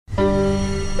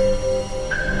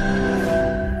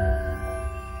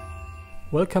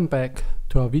Welcome back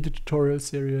to our video tutorial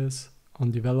series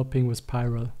on developing with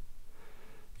Piral.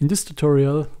 In this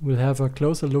tutorial, we'll have a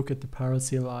closer look at the Piral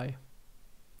CLI.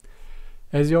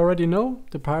 As you already know,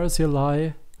 the Piral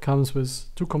CLI comes with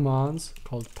two commands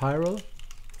called Piral,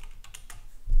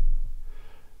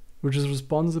 which is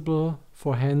responsible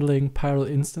for handling Piral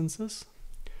instances,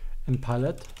 and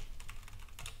Pilot,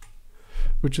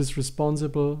 which is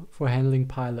responsible for handling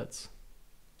pilots.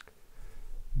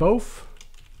 Both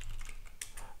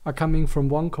are coming from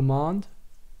one command,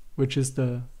 which is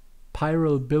the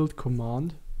Piral build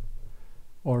command,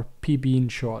 or PB in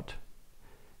short.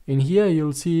 In here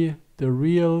you'll see the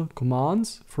real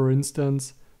commands. For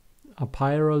instance, a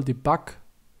Piral debug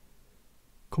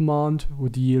command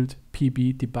would yield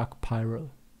PB debug Piral.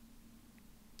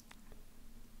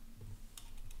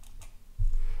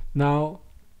 Now,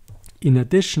 in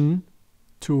addition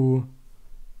to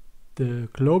the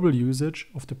global usage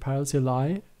of the Piral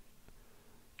CLI,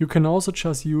 you can also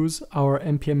just use our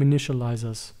Npm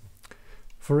Initializers.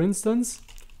 For instance,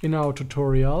 in our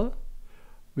tutorial,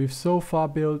 we've so far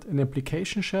built an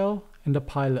application shell and a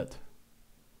pilot.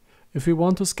 If we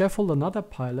want to scaffold another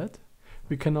pilot,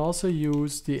 we can also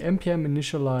use the Npm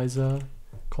Initializer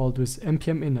called with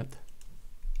Npm Init.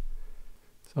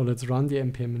 So let's run the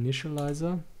Npm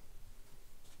Initializer.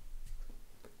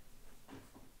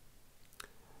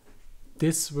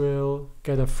 This will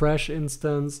get a fresh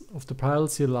instance of the Piral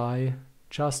CLI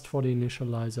just for the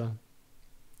initializer.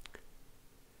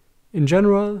 In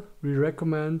general, we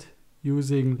recommend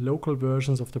using local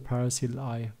versions of the Piral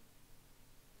CLI.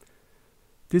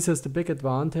 This has the big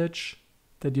advantage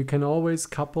that you can always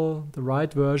couple the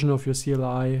right version of your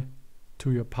CLI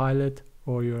to your pilot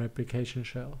or your application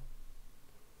shell.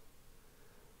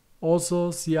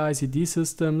 Also, CI/CD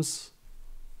systems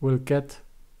will get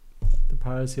the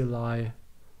Piral CLI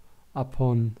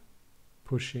upon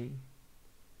pushing.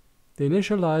 The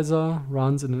initializer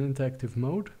runs in an interactive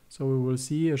mode, so we will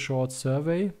see a short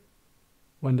survey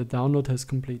when the download has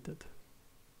completed.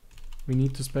 We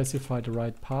need to specify the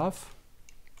right path.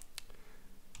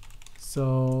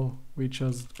 So we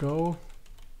just go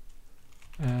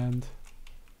and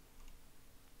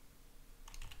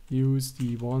use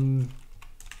the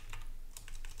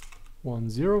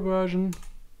 1.1.0 version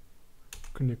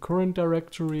in the current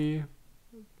directory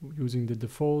using the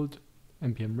default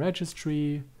npm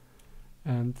registry,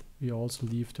 and we also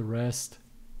leave the rest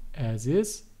as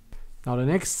is. Now the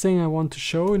next thing I want to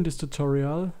show in this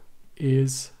tutorial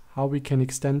is how we can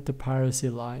extend the Piral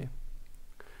CLI.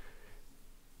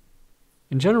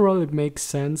 In general, it makes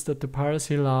sense that the Piral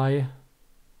CLI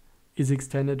is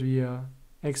extended via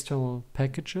external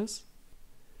packages.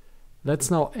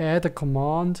 Let's now add a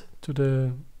command to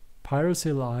the Piral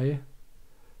CLI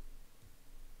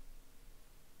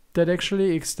that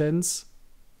actually extends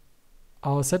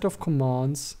our set of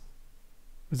commands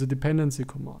with a dependency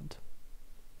command.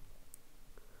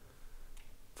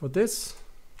 For this,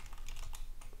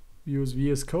 we use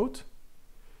VS Code.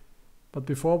 But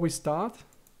before we start,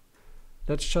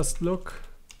 let's just look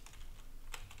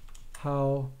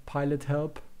how pilot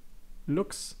help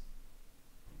looks.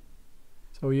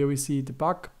 So here we see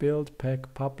debug, build,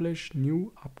 pack, publish,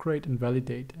 new, upgrade, and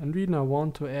validate. And we now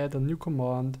want to add a new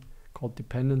command called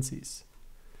Dependencies.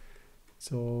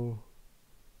 So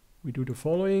we do the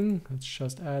following. Let's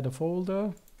just add a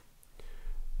folder.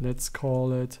 Let's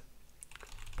call it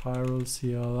Piral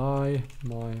CLI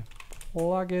my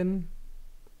plugin.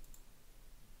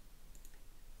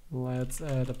 Let's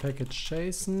add a package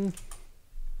JSON,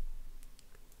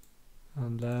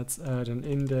 and let's add an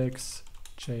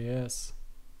index.js.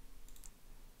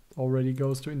 Already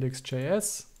goes to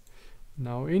index.js.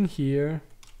 Now in here,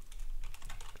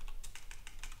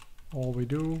 all we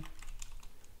do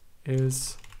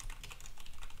is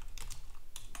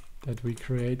that we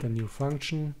create a new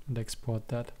function and export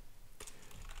that.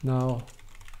 Now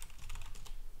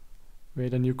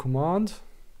create a new command,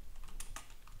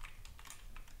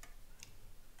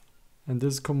 and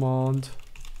this command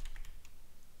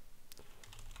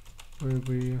will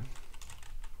be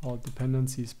called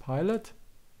dependencies pilot.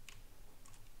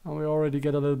 And we already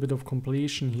get a little bit of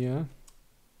completion here.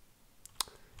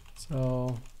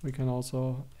 So we can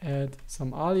also add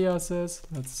some aliases.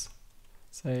 Let's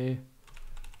say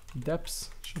deps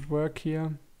should work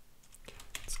here.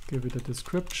 Let's give it a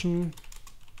description.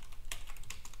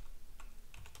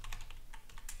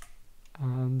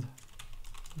 And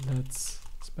let's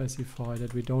specify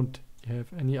that we don't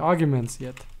have any arguments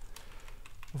yet.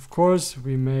 Of course,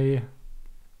 we may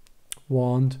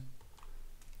want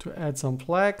to add some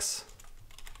flags.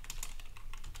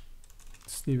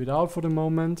 Let's leave it out for the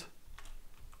moment.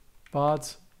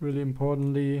 But really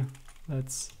importantly,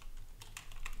 let's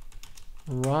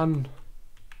run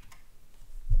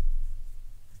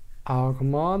our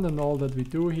command, and all that we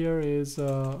do here is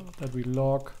that we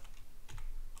log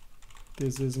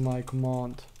this is my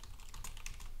command.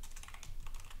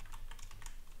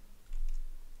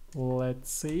 Let's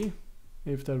see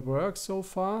if that works so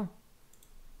far.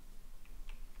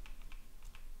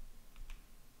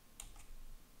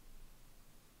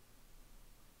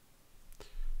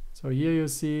 So here you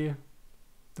see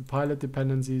the pilot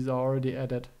dependencies are already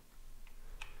added,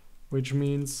 which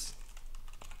means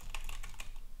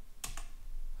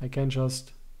I can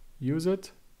just use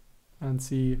it and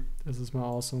see this is my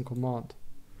awesome command.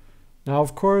 Now,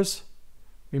 of course,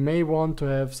 we may want to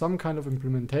have some kind of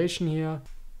implementation here.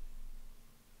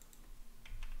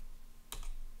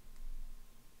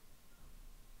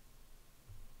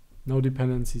 No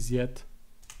dependencies yet.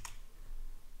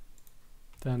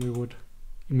 Then we would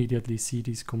immediately see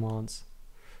these commands.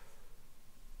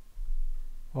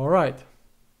 All right.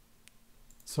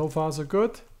 So far so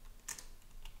good.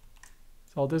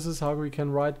 So this is how we can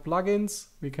write plugins.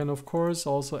 We can of course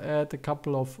also add a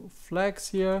couple of flags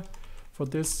here. For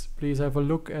this, please have a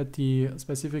look at the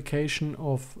specification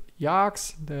of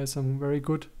Yarks. There's some very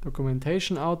good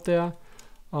documentation out there.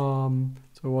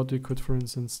 So what we could, for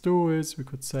instance, do is we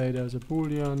could say there's a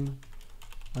boolean,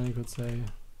 and you could say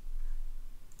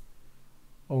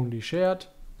only shared,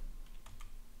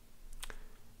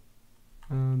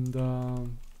 and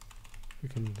we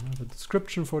can have a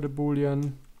description for the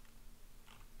boolean,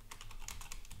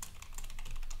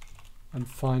 and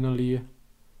finally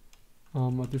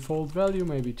a default value,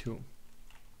 maybe 2.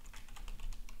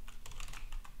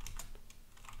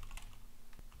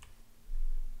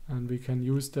 And we can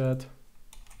use that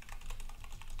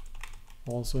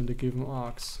also in the given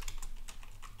args.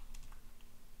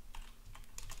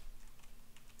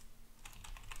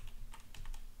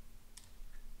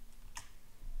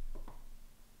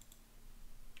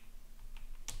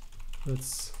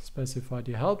 Let's specify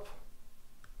the help,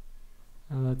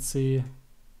 and let's see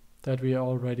that we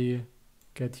already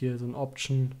get here as an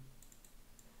option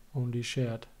only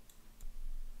shared,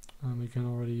 and we can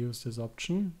already use this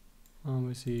option, and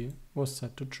we see was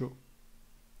set to true,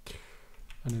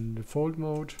 and in default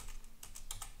mode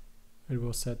it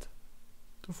was set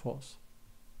to false.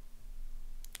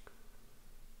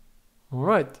 All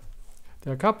right,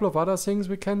 there are a couple of other things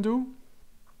we can do.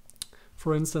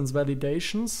 For instance,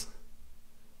 validations.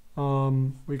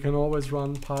 We can always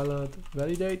run pilot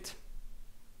validate,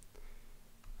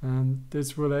 and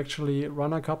this will actually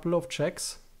run a couple of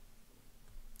checks.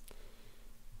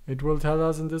 It will tell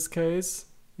us in this case,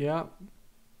 yeah,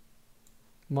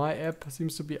 my app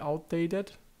seems to be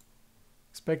outdated.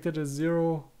 Expected is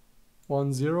 0,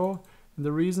 1, 0, and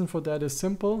the reason for that is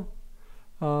simple.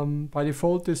 By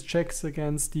default, this checks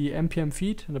against the npm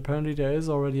feed, and apparently there is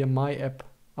already a my app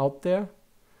out there.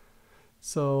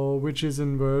 So, which is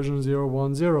in version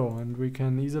 0.1.0, and we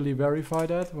can easily verify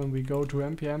that when we go to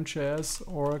npm.js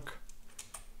org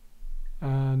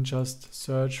and just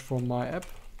search for my app.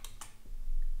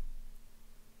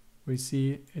 We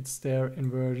see it's there in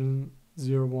version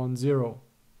 0.1.0.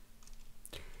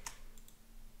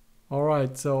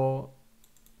 Alright, so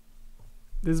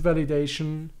this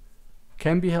validation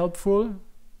can be helpful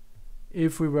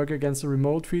if we work against a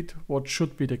remote feed, what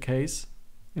should be the case.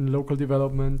 In local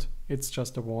development, it's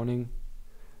just a warning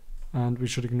and we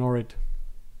should ignore it.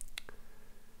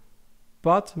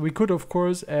 But we could of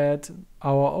course add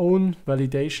our own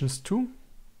validations too,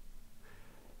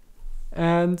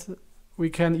 and we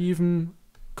can even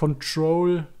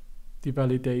control the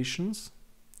validations,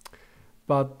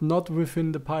 but not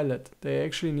within the pilot. They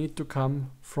actually need to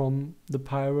come from the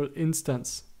Piral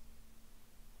instance.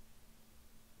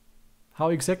 How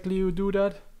exactly you do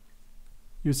that?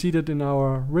 You see that in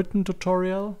our written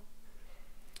tutorial.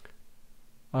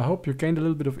 I hope you gained a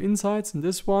little bit of insights in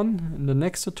this one. In the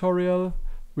next tutorial,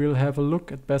 we'll have a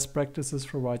look at best practices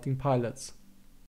for writing pilots.